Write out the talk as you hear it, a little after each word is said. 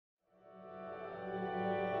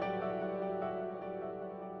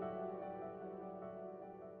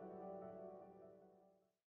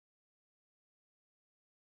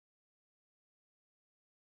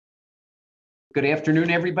Good afternoon,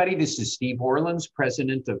 everybody. This is Steve Orleans,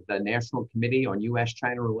 president of the National Committee on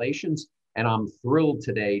U.S.-China Relations, and I'm thrilled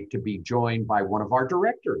today to be joined by one of our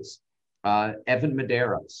directors, Evan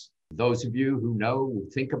Medeiros. Those of you who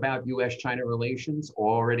think about U.S.-China relations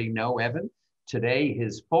already know Evan. Today,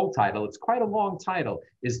 his full title, it's quite a long title,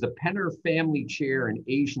 is the Penner Family Chair in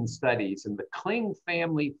Asian Studies and the Kling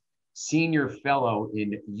Family Senior Fellow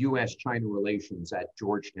in U.S.-China Relations at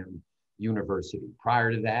Georgetown University.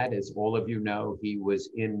 Prior to that, as all of you know, he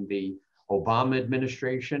was in the Obama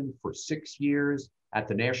administration for 6 years at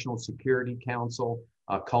the National Security Council,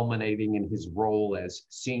 culminating in his role as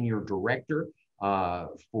senior director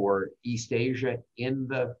for East Asia in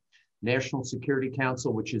the National Security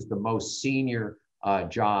Council, which is the most senior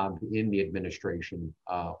job in the administration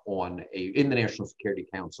in the National Security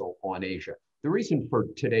Council on Asia. The reason for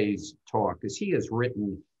today's talk is he has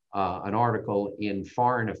written an article in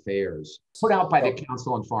Foreign Affairs put out by the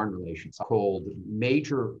Council on Foreign Relations called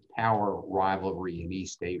Major Power Rivalry in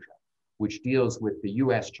East Asia, which deals with the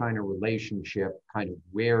U.S.-China relationship, kind of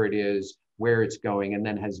where it is, where it's going, and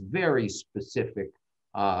then has very specific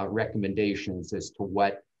recommendations as to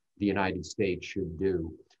what the United States should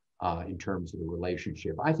do in terms of the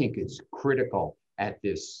relationship. I think it's critical at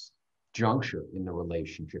this juncture in the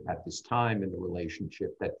relationship, at this time in the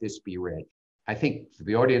relationship, that this be read. I think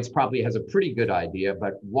the audience probably has a pretty good idea,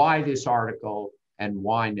 but why this article and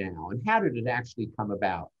why now? And how did it actually come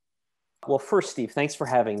about? Well, first, Steve, thanks for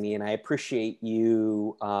having me. And I appreciate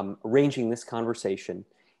you arranging this conversation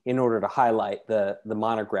in order to highlight the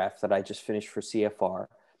monograph that I just finished for CFR.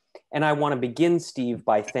 And I want to begin, Steve,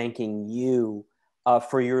 by thanking you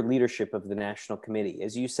for your leadership of the National Committee.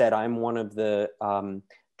 As you said, I'm one of the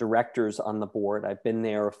directors on the board. I've been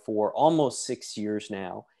there for almost 6 years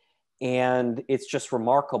now. And it's just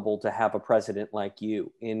remarkable to have a president like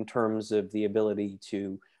you in terms of the ability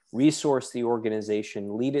to resource the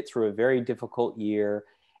organization, lead it through a very difficult year,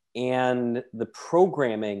 and the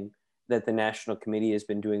programming that the National Committee has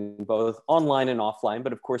been doing both online and offline,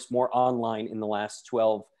 but of course more online in the last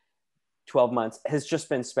 12 months has just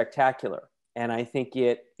been spectacular. And I think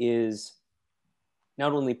it is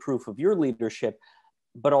not only proof of your leadership,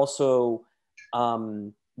 but also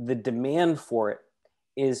the demand for it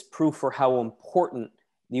is proof for how important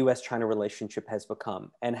the U.S.-China relationship has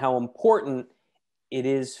become and how important it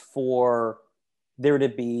is for there to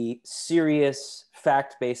be serious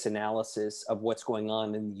fact-based analysis of what's going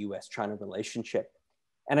on in the U.S.-China relationship.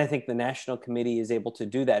 And I think the National Committee is able to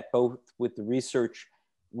do that both with the research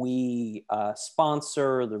we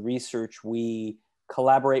sponsor, the research we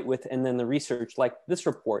collaborate with, and then the research like this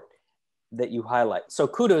report that you highlight. So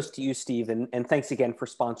kudos to you, Steve, and thanks again for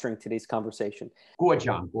sponsoring today's conversation. Good.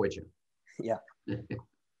 Yeah.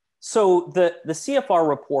 So the CFR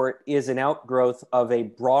report is an outgrowth of a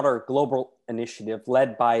broader global initiative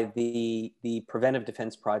led by the Preventive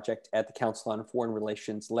Defense Project at the Council on Foreign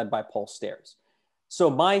Relations, led by Paul Stairs. So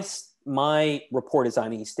my report is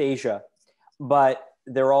on East Asia, but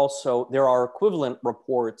there are equivalent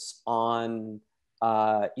reports on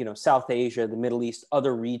South Asia, the Middle East,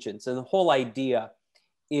 other regions. And the whole idea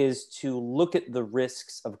is to look at the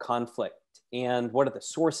risks of conflict and what are the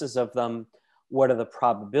sources of them, what are the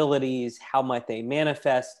probabilities, how might they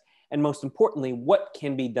manifest, and most importantly, what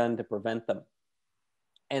can be done to prevent them.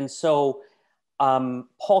 And so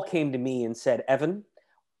Paul came to me and said, Evan,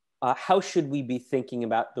 how should we be thinking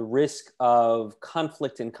about the risk of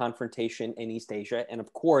conflict and confrontation in East Asia? And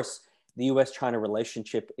of course, the U.S.-China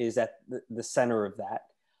relationship is at the center of that.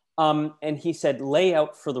 And he said, lay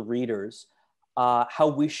out for the readers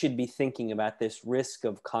how we should be thinking about this risk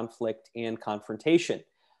of conflict and confrontation.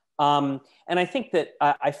 And I think that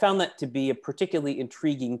I found that to be a particularly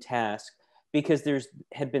intriguing task because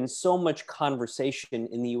had been so much conversation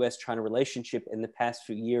in the U.S.-China relationship in the past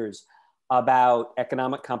few years about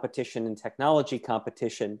economic competition and technology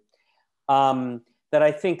competition that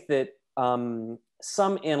I think that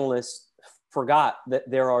some analysts forgot that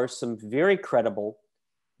there are some very credible,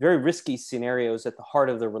 very risky scenarios at the heart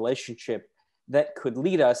of the relationship that could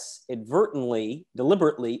lead us advertently,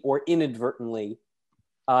 deliberately, or inadvertently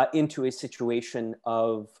into a situation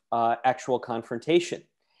of actual confrontation.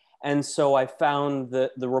 And so I found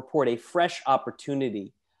the report a fresh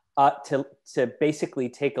opportunity to basically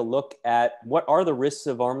take a look at what are the risks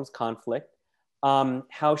of arms conflict,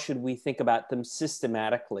 how should we think about them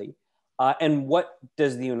systematically, and what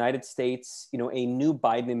does the United States, a new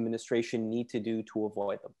Biden administration need to do to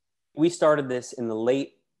avoid them? We started this in the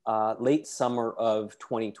late summer of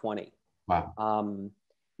 2020. Wow.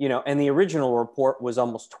 And the original report was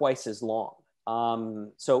almost twice as long.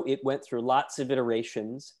 So it went through lots of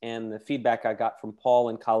iterations, and the feedback I got from Paul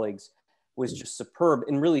and colleagues was just superb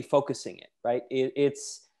in really focusing it, right?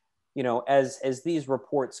 It's, you know, as these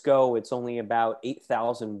reports go, it's only about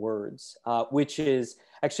 8,000 words, which is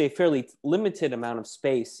actually a fairly limited amount of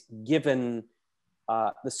space given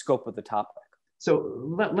the scope of the topic.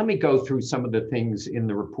 So let me go through some of the things in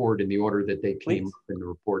the report in the order that they came up in the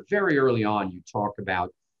report. Very early on, you talk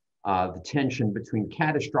about the tension between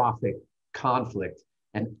catastrophic conflict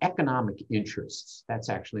and economic interests. That's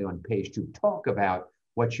actually on page 2. Talk about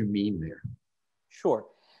what you mean there. Sure.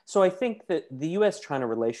 So I think that the US-China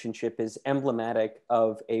relationship is emblematic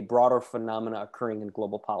of a broader phenomena occurring in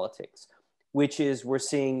global politics, which is we're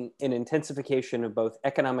seeing an intensification of both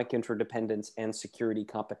economic interdependence and security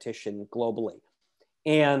competition globally.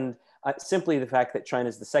 And simply the fact that China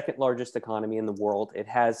is the second largest economy in the world, it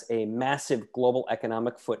has a massive global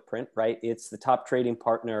economic footprint, right? It's the top trading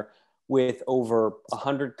partner with over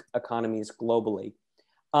 100 economies globally,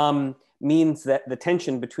 means that the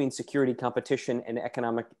tension between security competition and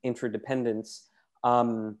economic interdependence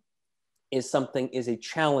is a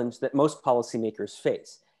challenge that most policymakers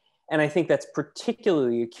face. And I think that's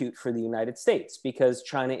particularly acute for the United States because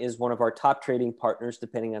China is one of our top trading partners,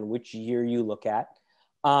 depending on which year you look at.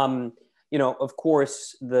 You know, of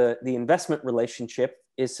course, the investment relationship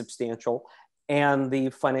is substantial, and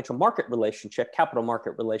the financial market relationship, capital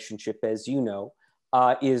market relationship, as you know,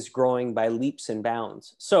 is growing by leaps and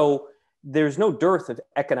bounds. So there's no dearth of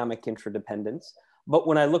economic interdependence. But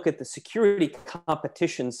when I look at the security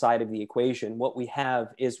competition side of the equation, what we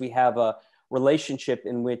have is we have a relationship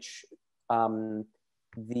in which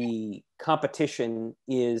the competition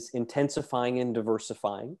is intensifying and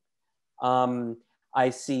diversifying. I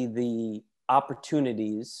see the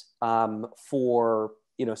opportunities for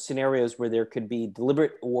scenarios where there could be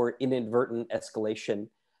deliberate or inadvertent escalation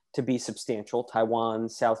to be substantial. Taiwan,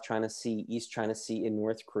 South China Sea, East China Sea, and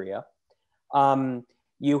North Korea.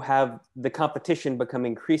 You have the competition become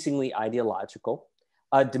increasingly ideological.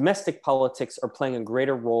 Domestic politics are playing a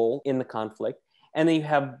greater role in the conflict. And then you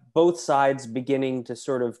have both sides beginning to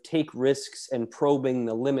sort of take risks and probing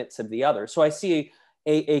the limits of the other. So I see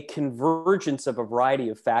a convergence of a variety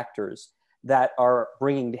of factors that are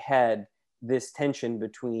bringing to head this tension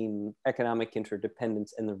between economic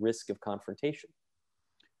interdependence and the risk of confrontation.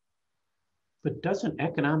 But doesn't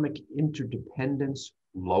economic interdependence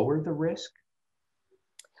lower the risk?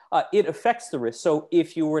 It affects the risk. So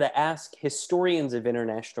if you were to ask historians of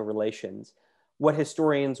international relations, what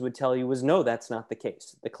historians would tell you is no, that's not the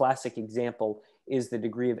case. The classic example is the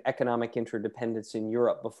degree of economic interdependence in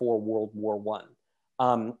Europe before World War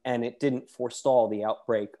I. And it didn't forestall the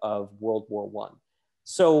outbreak of World War I.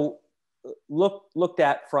 So looked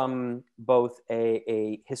at from both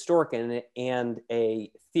a historic and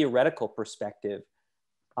a theoretical perspective,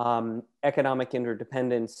 economic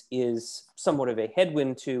interdependence is somewhat of a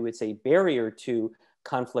headwind to, it's a barrier to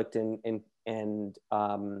conflict and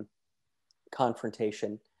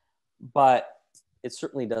confrontation, but it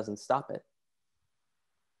certainly doesn't stop it.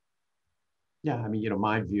 Yeah, I mean,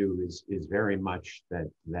 my view is very much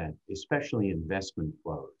that especially investment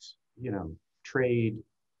flows, trade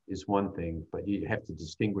is one thing, but you have to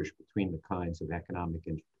distinguish between the kinds of economic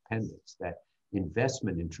interdependence. That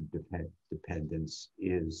investment interdependence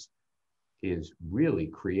is really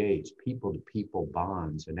creates people-to-people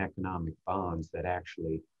bonds and economic bonds that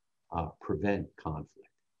actually prevent conflict.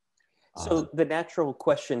 So the natural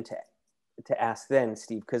question to ask then,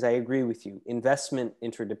 Steve, because I agree with you, investment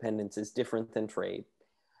interdependence is different than trade.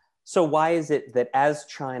 So why is it that as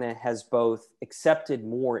China has both accepted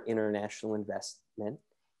more international investment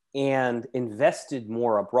and invested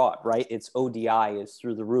more abroad, right? Its ODI is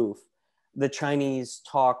through the roof. The Chinese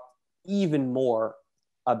talk even more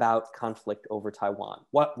about conflict over Taiwan.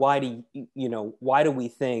 Why do we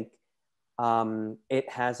think it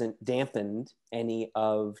hasn't dampened any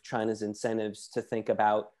of China's incentives to think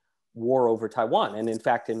about war over Taiwan? And in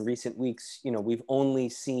fact, in recent weeks, we've only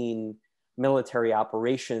seen military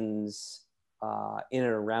operations in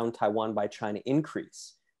and around Taiwan by China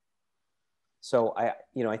increase. So I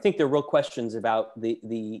think there are real questions about the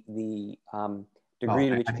degree to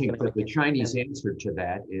which I think that the Chinese answer to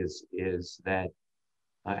that is that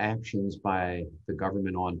actions by the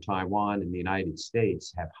government on Taiwan and the United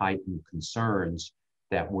States have heightened concerns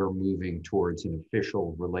that we're moving towards an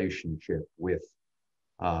official relationship with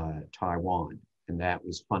Taiwan. And that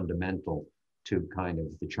was fundamental to kind of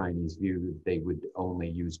the Chinese view that they would only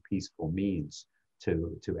use peaceful means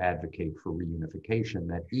to advocate for reunification,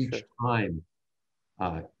 that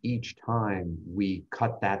each time we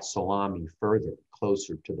cut that salami further,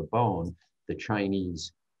 closer to the bone, the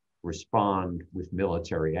Chinese respond with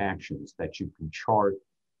military actions, that you can chart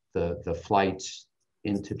the flights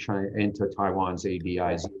into China, into Taiwan's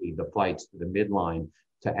ADIZ, the flights to the midline,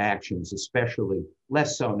 to actions, especially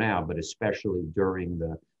less so now, but especially during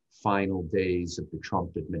the final days of the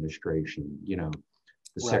Trump administration. You know,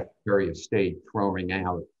 the Right. Secretary of State throwing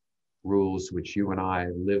out rules which you and I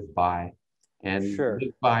live by, and Sure.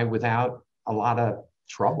 live by without a lot of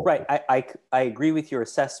trouble. Right. I agree with your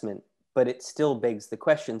assessment, but it still begs the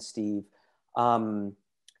question, Steve.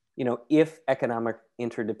 You know, if economic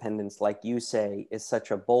interdependence, like you say, is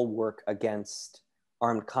such a bulwark against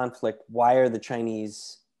armed conflict, why are the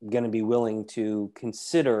Chinese going to be willing to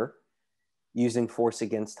consider using force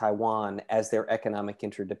against Taiwan as their economic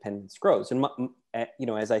interdependence grows? And, you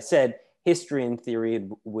know, as I said, history and theory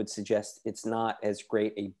would suggest it's not as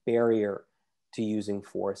great a barrier to using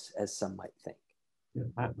force as some might think.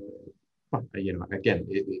 You know, again,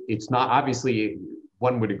 it's not, obviously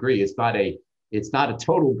one would agree, it's not a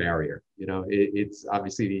total barrier. You know, it's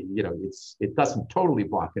obviously, you know, it doesn't totally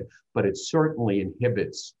block it, but it certainly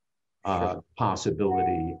inhibits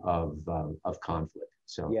possibility of conflict.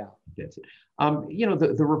 So yeah, that's it. You know,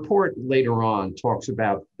 the report later on talks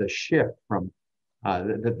about the shift from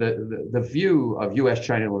the view of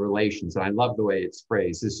U.S.-China relations, and I love the way it's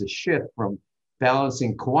phrased. This is a shift from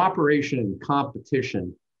balancing cooperation and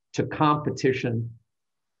competition to competition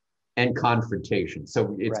and confrontation.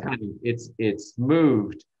 So it's right. kind of it's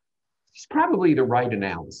moved. It's probably the right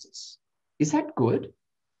analysis. Is that good?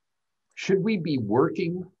 Should we be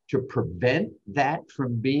working to prevent that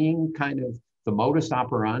from being kind of the modus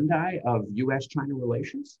operandi of U.S.-China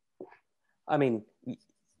relations? I mean,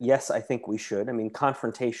 yes, I think we should. I mean,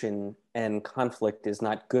 confrontation and conflict is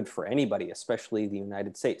not good for anybody, especially the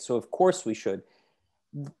United States. So of course we should.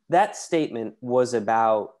 That statement was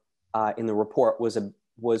about, in the report,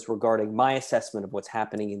 was regarding my assessment of what's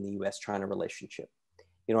happening in the U.S.-China relationship.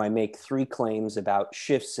 You know, I make 3 claims about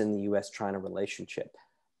shifts in the U.S.-China relationship.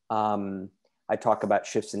 I talk about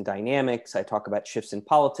shifts in dynamics, I talk about shifts in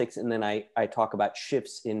politics, and then I talk about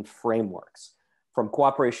shifts in frameworks, from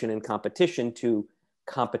cooperation and competition to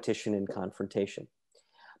competition and confrontation.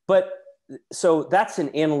 But so that's an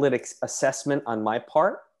analytics assessment on my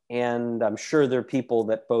part, and I'm sure there are people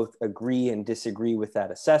that both agree and disagree with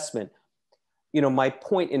that assessment. You know, my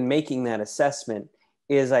point in making that assessment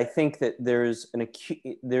is I think that there's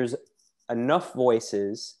enough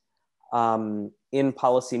voices in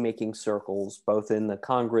policymaking circles, both in the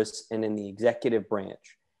Congress and in the executive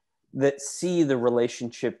branch, that see the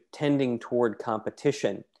relationship tending toward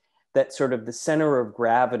competition, that sort of the center of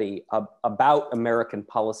gravity about American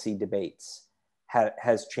policy debates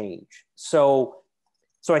has changed. So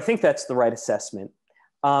I think that's the right assessment.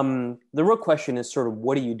 The real question is sort of,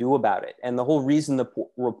 what do you do about it? And the whole reason the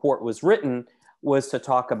report was written was to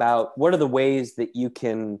talk about what are the ways that you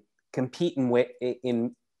can compete in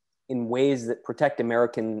ways that protect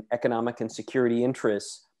American economic and security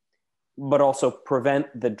interests, but also prevent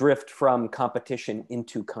the drift from competition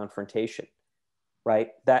into confrontation,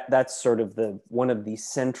 right? That's sort of one of the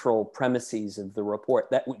central premises of the report,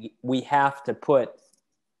 that we have to put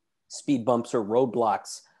speed bumps or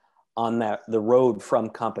roadblocks on the road from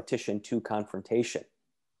competition to confrontation.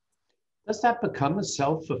 Does that become a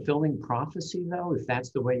self-fulfilling prophecy, though, if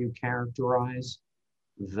that's the way you characterize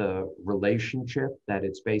the relationship, that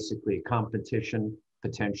it's basically a competition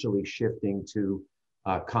potentially shifting to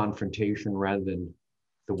confrontation rather than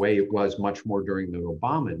the way it was much more during the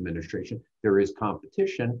Obama administration? There is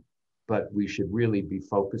competition, but we should really be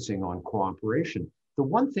focusing on cooperation. The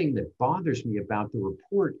one thing that bothers me about the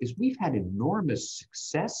report is we've had enormous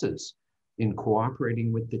successes in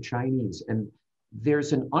cooperating with the Chinese, and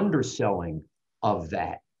there's an underselling of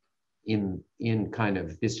that in kind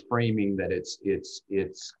of this framing that it's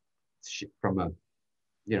from a,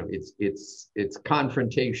 you know, it's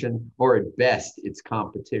confrontation, or at best it's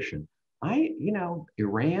competition. You know,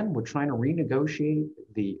 Iran, we're trying to renegotiate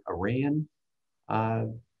the Iran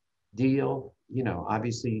deal. You know,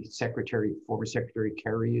 obviously former Secretary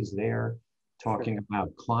Kerry is there talking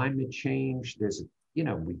about climate change. There's, you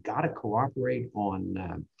know, we got to cooperate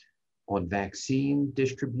on vaccine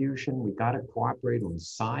distribution. We got to cooperate on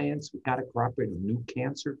science. We got to cooperate on new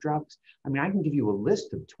cancer drugs. I mean, I can give you a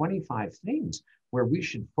list of 25 things where we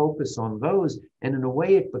should focus on those. And in a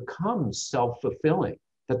way, it becomes self-fulfilling,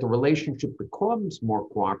 that the relationship becomes more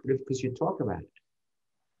cooperative because you talk about it.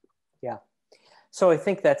 Yeah. So I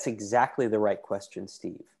think that's exactly the right question,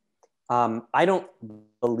 Steve. I don't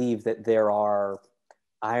believe that there are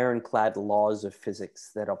ironclad laws of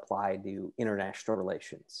physics that apply to international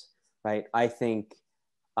relations, right? I think,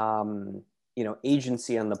 you know,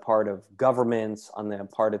 agency on the part of governments, on the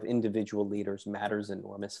part of individual leaders matters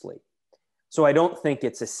enormously. So I don't think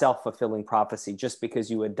it's a self-fulfilling prophecy just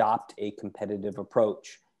because you adopt a competitive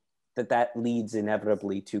approach that leads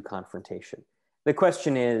inevitably to confrontation. The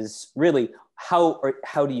question is really how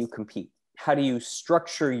do you compete? How do you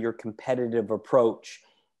structure your competitive approach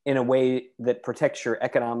in a way that protects your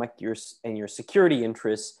economic and your security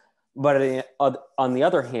interests, but on the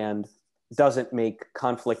other hand, doesn't make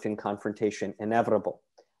conflict and confrontation inevitable?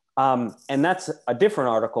 And that's a different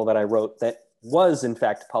article that I wrote that was in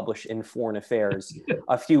fact published in Foreign Affairs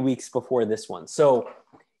a few weeks before this one. So,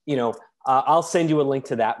 I'll send you a link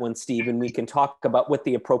to that one, Steve, and we can talk about what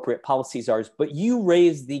the appropriate policies are. But you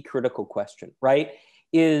raised the critical question, right?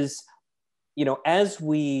 Is, as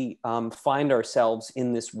we find ourselves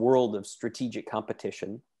in this world of strategic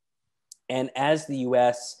competition, and as the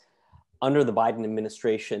US under the Biden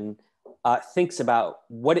administration thinks about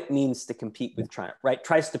what it means to compete with China, right?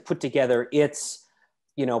 Tries to put together its,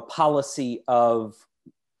 policy of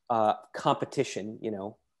competition.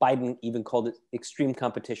 Biden even called it extreme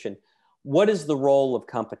competition. What is the role of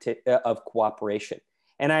cooperation?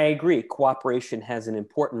 And I agree, cooperation has an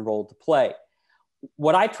important role to play.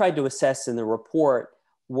 What I tried to assess in the report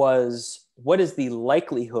was what is the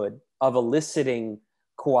likelihood of eliciting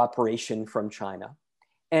cooperation from China?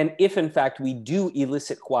 And if in fact we do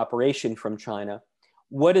elicit cooperation from China,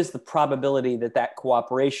 what is the probability that that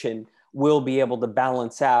cooperation will be able to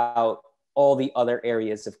balance out all the other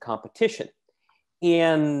areas of competition?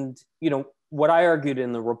 And, what I argued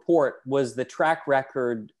in the report was the track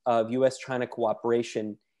record of US-China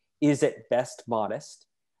cooperation is at best modest.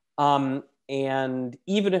 And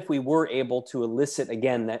even if we were able to elicit,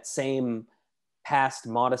 again, that same past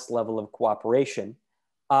modest level of cooperation,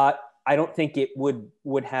 I don't think it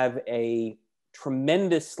would have a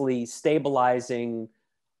tremendously stabilizing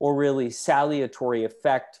or really salutary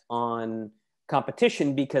effect on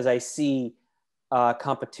competition, because I see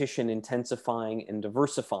competition intensifying and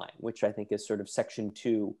diversifying, which I think is sort of section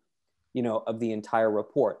 2, of the entire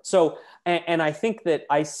report. So, and I think that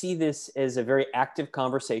I see this as a very active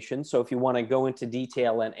conversation. So if you want to go into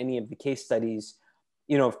detail on any of the case studies,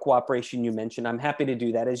 of cooperation you mentioned, I'm happy to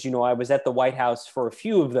do that. As you know, I was at the White House for a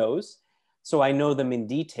few of those, so I know them in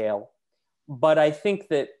detail. But I think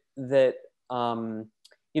that the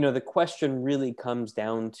question really comes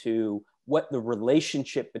down to what the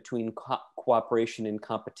relationship between cooperation and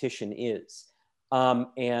competition is,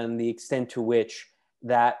 and the extent to which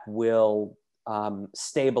that will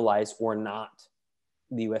stabilize or not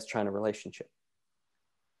the US-China relationship.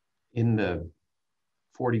 In the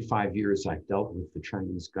 45 years I've dealt with the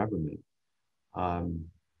Chinese government,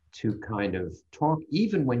 to kind of talk,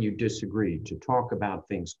 even when you disagree, to talk about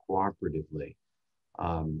things cooperatively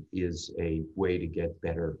is a way to get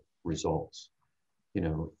better results. I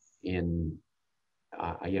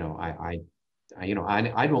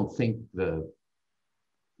don't think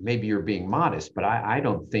maybe you're being modest, but I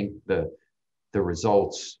don't think the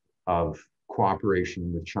results of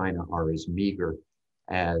cooperation with China are as meager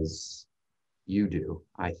as you do.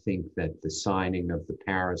 I think that the signing of the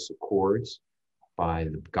Paris Accords by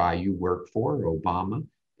the guy you work for, Obama,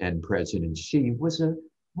 and President Xi was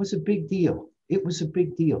a big deal. It was a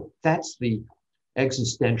big deal. That's the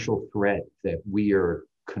existential threat that we are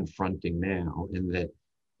confronting now, and that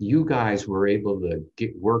you guys were able to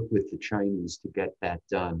work with the Chinese to get that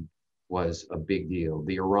done was a big deal.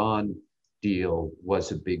 The Iran deal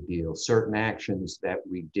was a big deal. Certain actions that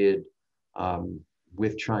we did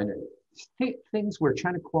with China, things where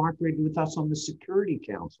China cooperated with us on the Security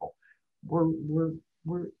Council,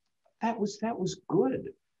 that was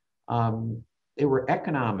good. There were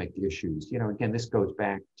economic issues. Again, this goes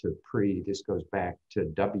back to this goes back to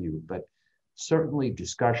W, but certainly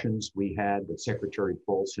discussions we had that Secretary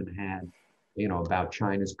Paulson had, about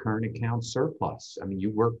China's current account surplus. I mean,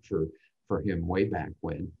 you worked for him way back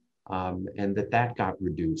when, and that got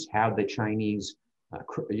reduced. How the Chinese,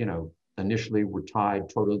 initially were tied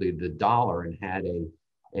totally to the dollar and had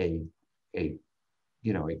a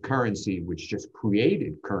currency which just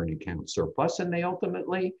created current account surplus, and they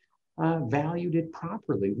ultimately valued it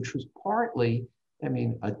properly, which was partly,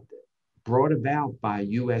 brought about by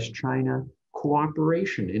U.S.-China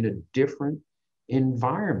cooperation in a different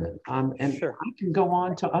environment. And sure. I can go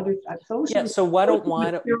on to other those. Yeah. So why don't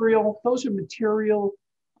those are material.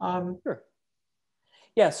 Sure.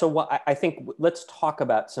 Yeah. So I think let's talk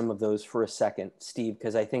about some of those for a second, Steve,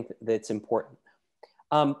 because I think that's important.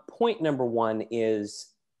 Point number one is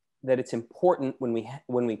that it's important when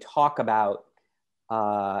we talk about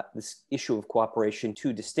this issue of cooperation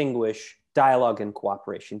to distinguish dialogue and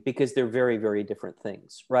cooperation, because they're very, very different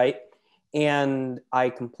things, right? And I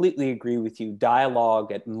completely agree with you.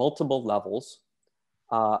 Dialogue at multiple levels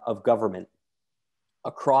of government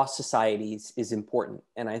across societies is important.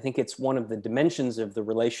 And I think it's one of the dimensions of the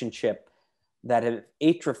relationship that have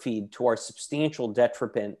atrophied to our substantial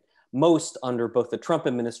detriment, most under both the Trump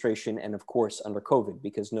administration and of course under COVID,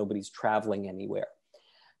 because nobody's traveling anywhere.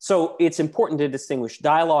 So it's important to distinguish.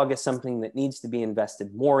 Dialogue is something that needs to be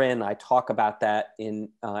invested more in. I talk about that in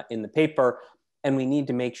the paper, and we need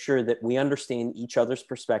to make sure that we understand each other's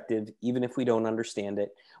perspective, even if we don't understand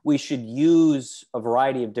it. We should use a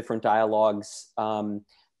variety of different dialogues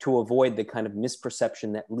to avoid the kind of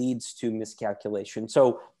misperception that leads to miscalculation.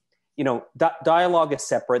 So, you know, dialogue is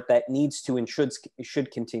separate. That needs to and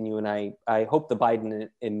should continue. And I hope the Biden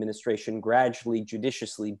administration gradually,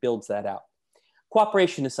 judiciously builds that out.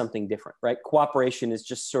 Cooperation is something different, right? Cooperation is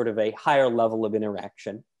just sort of a higher level of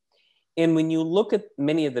interaction. And when you look at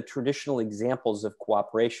many of the traditional examples of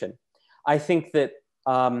cooperation, I think that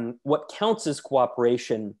what counts as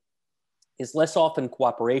cooperation is less often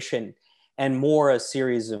cooperation and more a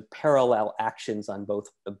series of parallel actions on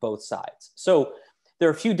both sides. So there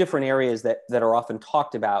are a few different areas that are often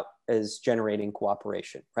talked about as generating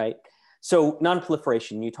cooperation, right? So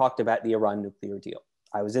non-proliferation, you talked about the Iran nuclear deal.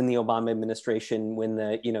 I was in the Obama administration when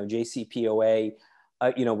the JCPOA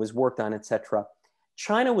was worked on, et cetera.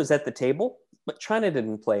 China was at the table, but China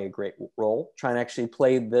didn't play a great role. China actually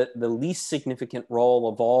played the least significant role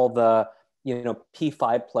of all the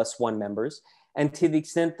P5+1 members. And to the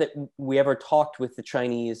extent that we ever talked with the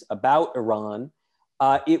Chinese about Iran,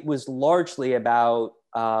 it was largely about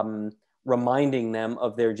reminding them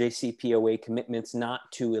of their JCPOA commitments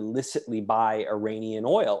not to illicitly buy Iranian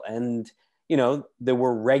oil. And there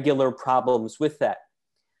were regular problems with that.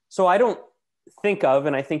 So I don't think of,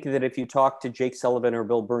 and I think that if you talk to Jake Sullivan or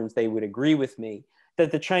Bill Burns, they would agree with me,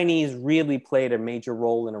 that the Chinese really played a major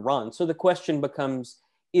role in Iran. So the question becomes,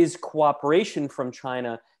 is cooperation from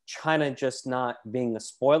China just not being a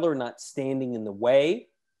spoiler, not standing in the way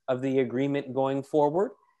of the agreement going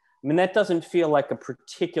forward? I mean, that doesn't feel like a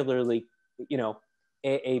particularly,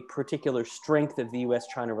 a particular strength of the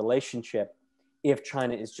US-China relationship if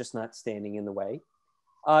China is just not standing in the way.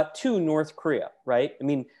 Two, North Korea, right? I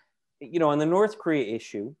mean, on the North Korea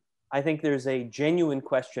issue, I think there's a genuine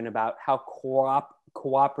question about how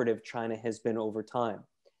cooperative China has been over time.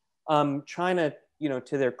 China,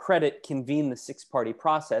 to their credit, convened the six-party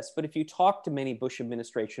process. But if you talk to many Bush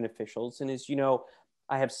administration officials, and as you know,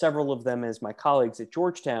 I have several of them as my colleagues at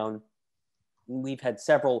Georgetown, we've had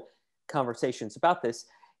several conversations about this.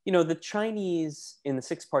 The Chinese in the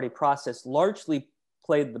six-party process largely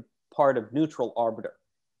played the part of neutral arbiter.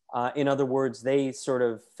 In other words, they sort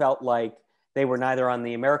of felt like they were neither on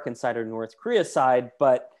the American side or North Korea side,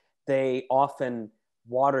 but they often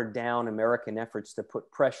watered down American efforts to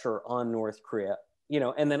put pressure on North Korea.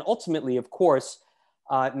 And then ultimately, of course,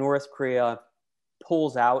 North Korea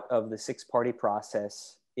pulls out of the six-party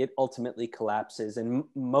process. It ultimately collapses. And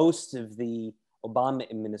most of the Obama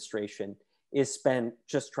administration is spent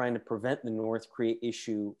just trying to prevent the North Korea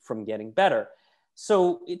issue from getting better.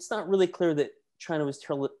 So it's not really clear that China was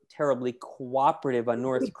terribly cooperative on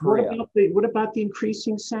North Korea. What about the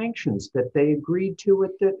increasing sanctions that they agreed to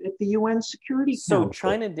at the UN Security Council? So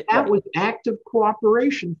China did, that was active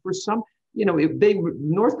cooperation for some.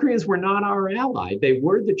 North Koreans were not our ally; they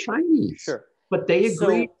were the Chinese. Sure. But they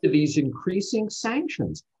agreed to these increasing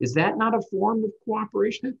sanctions. Is that not a form of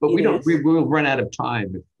cooperation? But we will run out of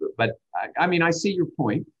time. But I mean, I see your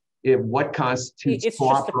point. What constitutes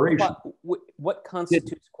cooperation? What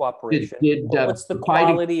constitutes cooperation? What's the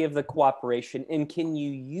quality of the cooperation? And can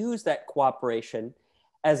you use that cooperation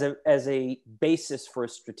as a basis for a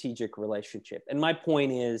strategic relationship? And my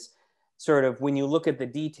point is, sort of, when you look at the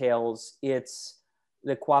details, it's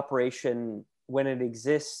the cooperation. When it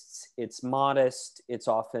exists, it's modest, it's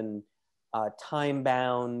often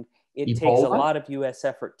time-bound. It takes a lot of U.S.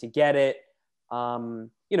 effort to get it. In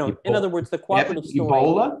other words, the cooperative story.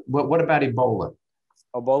 Ebola? What about Ebola?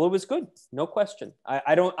 Ebola was good, no question.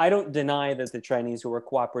 I don't deny that the Chinese were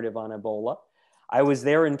cooperative on Ebola. I was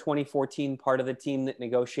there in 2014, part of the team that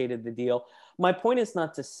negotiated the deal. My point is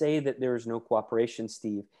not to say that there is no cooperation,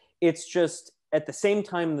 Steve. It's just at the same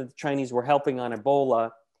time that the Chinese were helping on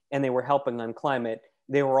Ebola, and they were helping on climate,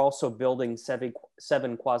 they were also building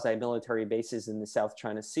seven quasi-military bases in the South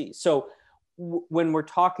China Sea. So when we're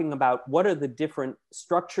talking about what are the different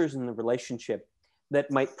structures in the relationship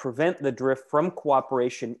that might prevent the drift from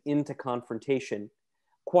cooperation into confrontation,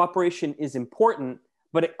 cooperation is important,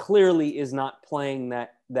 but it clearly is not playing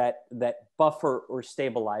that buffer or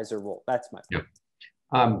stabilizer role. That's my point.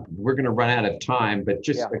 Yeah. We're going to run out of time, but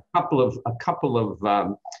just a couple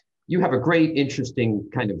of you have a great, interesting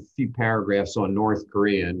kind of few paragraphs on North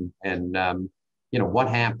Korea, and what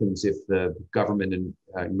happens if the government in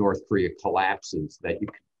North Korea collapses, that you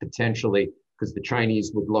could potentially, because the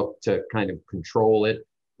Chinese would look to kind of control it,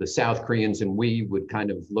 the South Koreans and we would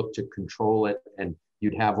kind of look to control it, and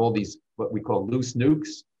you'd have all these, what we call loose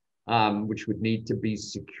nukes, which would need to be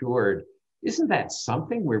secured. Isn't that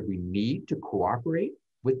something where we need to cooperate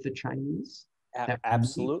with the Chinese?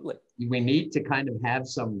 Absolutely. We need to kind of have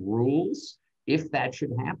some rules if that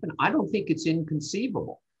should happen. I don't think it's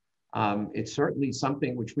inconceivable. It's certainly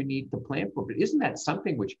something which we need to plan for, but isn't that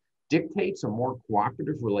something which dictates a more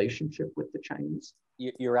cooperative relationship with the Chinese?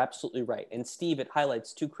 You're absolutely right. And Steve, it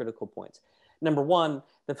highlights two critical points. Number one,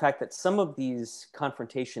 the fact that some of these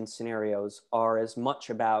confrontation scenarios are as much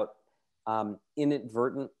about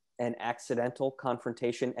inadvertent and accidental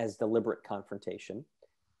confrontation as deliberate confrontation.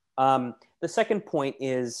 The second point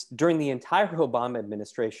is, during the entire Obama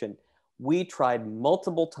administration, we tried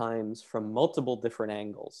multiple times from multiple different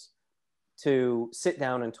angles to sit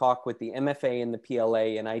down and talk with the MFA and the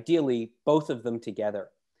PLA, and ideally both of them together,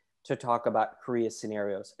 to talk about Korea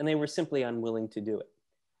scenarios. And they were simply unwilling to do it.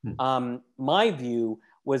 My view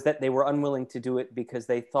was that they were unwilling to do it because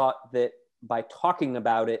they thought that by talking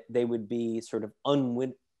about it, they would be sort of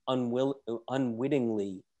unwittingly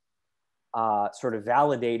sort of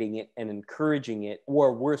validating it and encouraging it,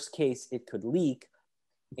 or worst case, it could leak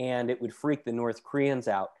and it would freak the North Koreans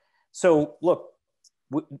out. So look,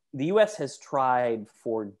 the US has tried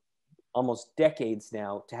for almost decades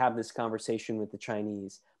now to have this conversation with the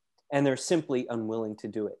Chinese, and they're simply unwilling to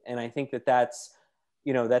do it. And I think that that's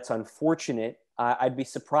unfortunate. I'd be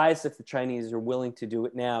surprised if the Chinese are willing to do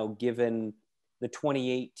it now, given the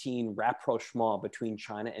 2018 rapprochement between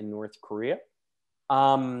China and North Korea.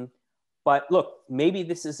 But look, maybe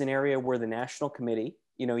this is an area where the National Committee,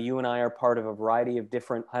 you and I are part of a variety of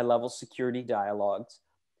different high-level security dialogues.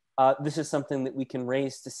 This is something that we can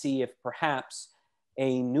raise to see if perhaps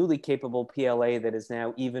a newly capable PLA that is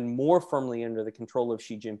now even more firmly under the control of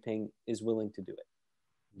Xi Jinping is willing to do it.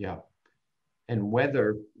 Yeah. And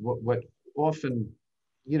whether what often,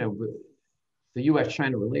 the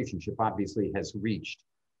US-China relationship obviously has reached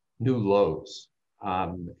new lows.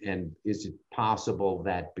 And is it possible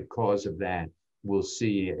that because of that, we'll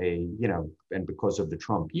see and because of the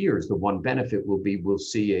Trump years, the one benefit will be we'll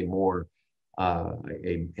see a more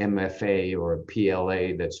a MFA or a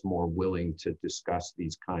PLA that's more willing to discuss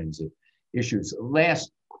these kinds of issues. I'll ask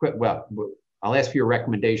for your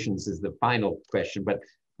recommendations as the final question, but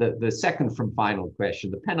the second from final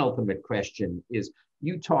question, the penultimate question is,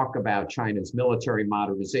 you talk about China's military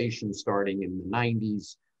modernization starting in the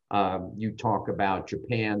 90s. You talk about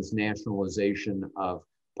Japan's nationalization of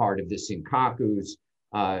part of the Senkakus.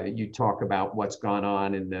 You talk about what's gone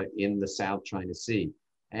on in the South China Sea.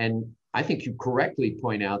 And I think you correctly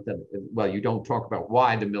point out that, you don't talk about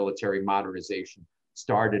why the military modernization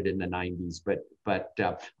started in the 90s, but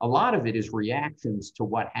a lot of it is reactions to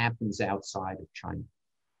what happens outside of China.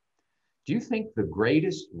 Do you think the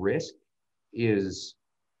greatest risk is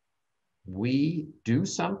we do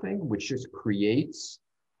something which just creates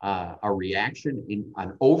a reaction,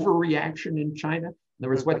 an overreaction in China? In other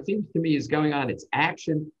words, what seems to me is going on, it's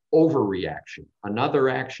action, overreaction, another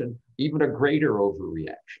action, even a greater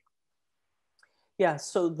overreaction. Yeah,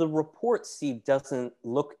 so the report, Steve, doesn't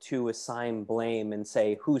look to assign blame and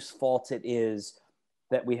say whose fault it is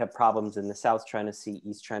that we have problems in the South China Sea,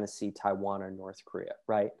 East China Sea, Taiwan, or North Korea,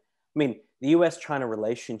 right? I mean, the US-China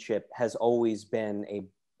relationship has always been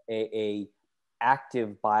a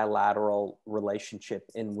active bilateral relationship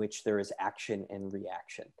in which there is action and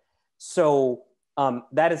reaction. So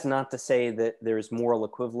that is not to say that there's moral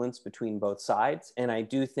equivalence between both sides. And I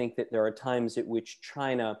do think that there are times at which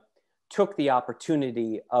China took the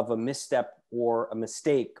opportunity of a misstep or a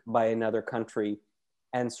mistake by another country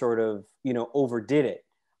and sort of, overdid it.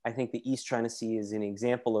 I think the East China Sea is an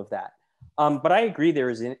example of that. But I agree there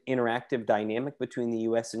is an interactive dynamic between the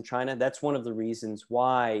US and China. That's one of the reasons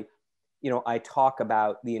why, I talk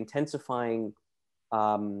about the intensifying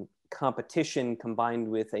competition combined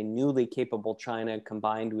with a newly capable China,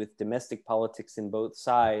 combined with domestic politics in both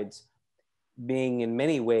sides, being in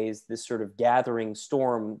many ways this sort of gathering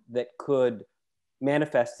storm that could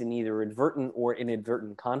manifest in either advertent or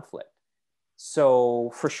inadvertent conflict.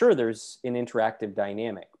 So for sure, there's an interactive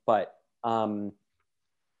dynamic, but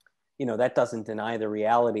that doesn't deny the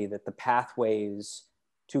reality that the pathways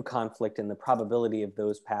to conflict and the probability of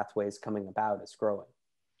those pathways coming about is growing.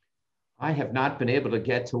 I have not been able to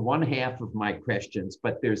get to one half of my questions,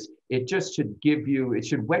 but it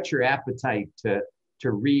should whet your appetite to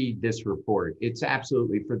read this report. It's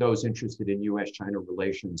absolutely, for those interested in US-China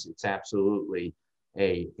relations, it's absolutely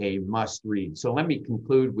a must read. So let me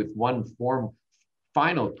conclude with one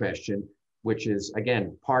final question, which is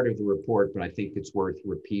again part of the report, but I think it's worth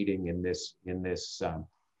repeating in this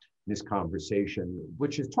conversation,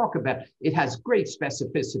 which is talk about, it has great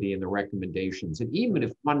specificity in the recommendations. And even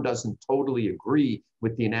if one doesn't totally agree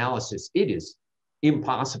with the analysis, it is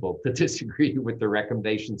impossible to disagree with the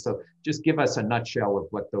recommendations. So just give us a nutshell of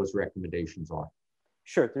what those recommendations are.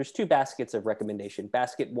 Sure. There's two baskets of recommendation.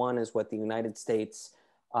 Basket one is what the United States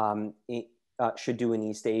should do in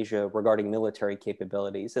East Asia regarding military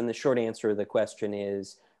capabilities. And the short answer to the question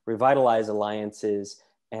is revitalize alliances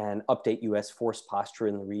and update US force posture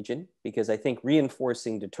in the region, because I think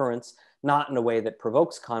reinforcing deterrence, not in a way that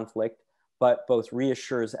provokes conflict, but both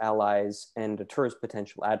reassures allies and deters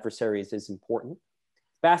potential adversaries is important.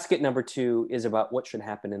 Basket number two is about what should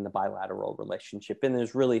happen in the bilateral relationship. And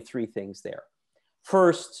there's really three things there.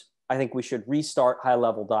 First, I think we should restart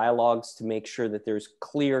high-level dialogues to make sure that there's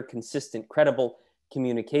clear, consistent, credible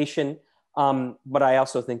communication. But I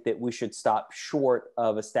also think that we should stop short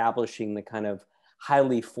of establishing the kind of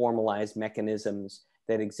highly formalized mechanisms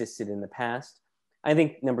that existed in the past. I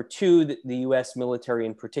think number two, that the US military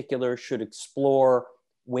in particular should explore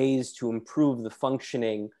ways to improve the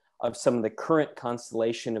functioning of some of the current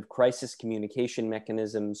constellation of crisis communication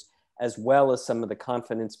mechanisms, as well as some of the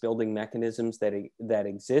confidence building mechanisms that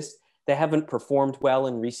exist. They haven't performed well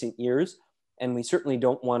in recent years, and we certainly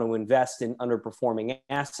don't want to invest in underperforming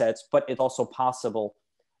assets, but it's also possible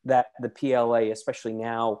that the PLA, especially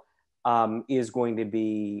now, is going to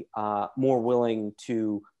be more willing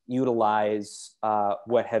to utilize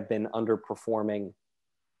what have been underperforming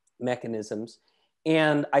mechanisms.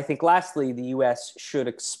 And I think lastly, the US should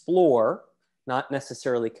explore, not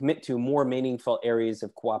necessarily commit to, more meaningful areas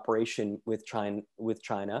of cooperation with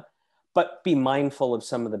China, but be mindful of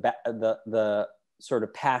some of the sort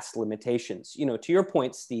of past limitations. You know, to your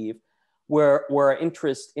point, Steve, where our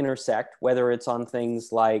interests intersect, whether it's on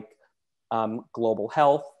things like global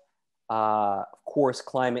health, of course,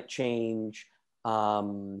 climate change,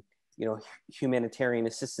 humanitarian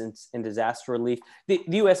assistance and disaster relief, the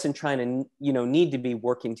US and China, need to be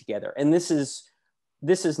working together. And this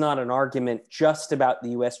is not an argument just about the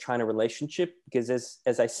US-China relationship, because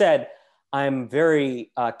as I said, I'm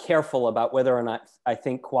very careful about whether or not I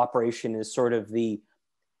think cooperation is sort of the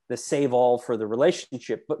save-all for the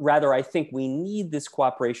relationship, but rather I think we need this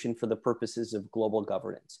cooperation for the purposes of global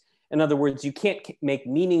governance. In other words, you can't make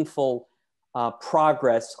meaningful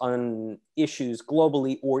progress on issues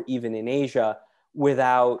globally or even in Asia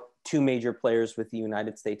without two major players with the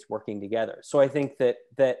United States working together. So I think that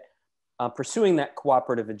pursuing that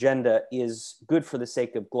cooperative agenda is good for the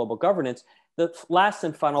sake of global governance. The last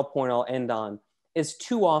and final point I'll end on is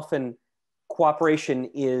too often cooperation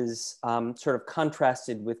is sort of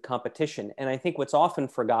contrasted with competition. And I think what's often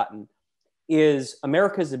forgotten is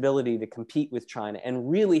America's ability to compete with China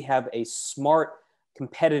and really have a smart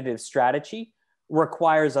competitive strategy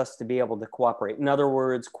requires us to be able to cooperate. In other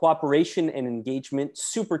words, cooperation and engagement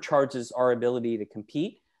supercharges our ability to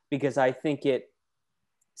compete, because I think it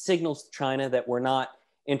signals to China that we're not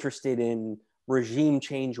interested in regime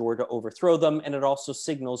change or to overthrow them. And it also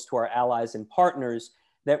signals to our allies and partners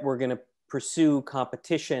that we're going to pursue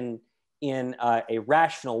competition in a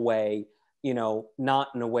rational way, not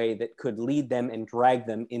in a way that could lead them and drag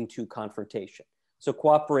them into confrontation. So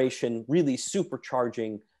cooperation really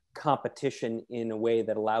supercharging competition in a way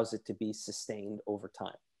that allows it to be sustained over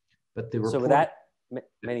time. But the report, so with that,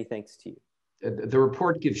 many thanks to you. The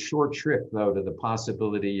report gives short shrift, though, to the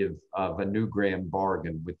possibility of a new grand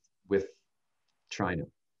bargain with China.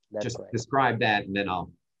 That's Just right. describe that, and then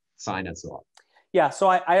I'll sign us off. Yeah, so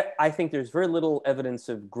I think there's very little evidence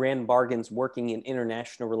of grand bargains working in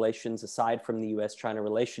international relations aside from the US-China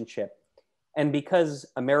relationship. And because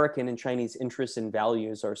American and Chinese interests and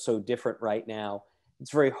values are so different right now,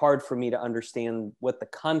 it's very hard for me to understand what the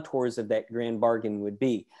contours of that grand bargain would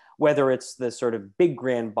be, whether it's the sort of big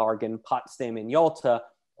grand bargain, Potsdam and Yalta,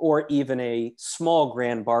 or even a small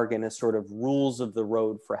grand bargain as sort of rules of the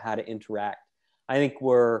road for how to interact. I think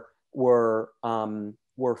we're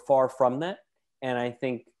far from that. And I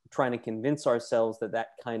think trying to convince ourselves that that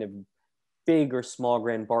kind of big or small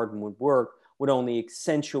grand bargain would work would only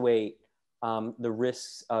accentuate the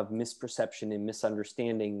risks of misperception and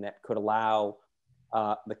misunderstanding that could allow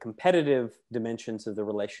the competitive dimensions of the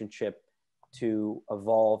relationship to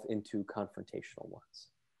evolve into confrontational ones.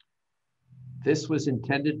 This was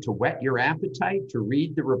intended to whet your appetite to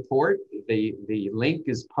read the report. The link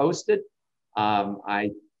is posted.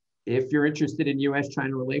 If you're interested in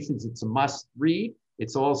US-China relations, it's a must read.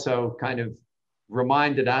 It's also kind of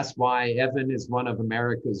reminded us why Evan is one of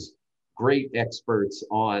America's great experts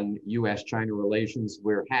on U.S.-China relations.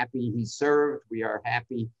 We're happy he served. We are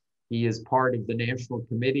happy he is part of the National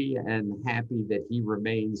Committee and happy that he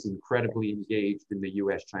remains incredibly engaged in the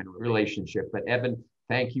U.S.-China relationship. But Evan,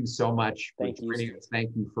 thank you so much for joining us.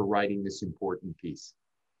 Thank you for writing this important piece.